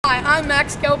I'm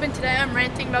Max Gelb, and today I'm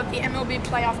ranting about the MLB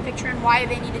playoff picture and why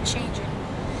they need to change it.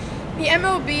 The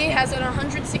MLB has an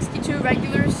 162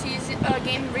 regular season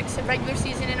regular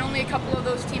season, and only a couple of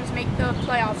those teams make the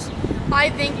playoffs.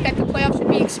 I think that the playoffs should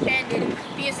be expanded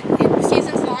because the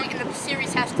season's long and the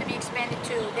series has to be expanded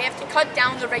too. They have to cut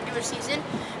down the regular season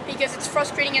because it's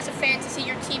frustrating as a fan to see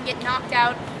your team get knocked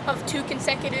out of 2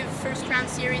 consecutive first-round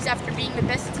series after being the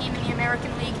best team in the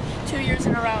American League 2 years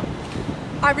in a row.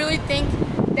 I really think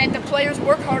that the players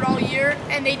work hard all year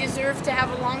and they deserve to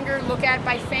have a longer look at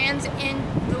by fans in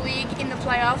the league in the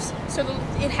playoffs, so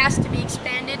it has to be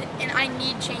expanded, and I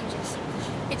need changes.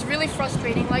 It's really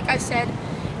frustrating, like I said,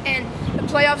 and the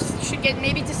playoffs should get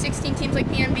maybe to 16 teams like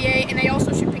the NBA, and they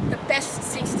also should pick the best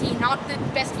 16, not the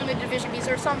best from the division, because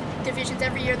there are some divisions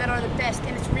every year that are the best,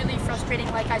 and it's really frustrating,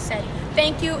 like I said.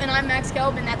 Thank you, and I'm Max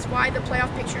Gelb, and that's why the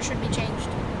playoff picture should be changed.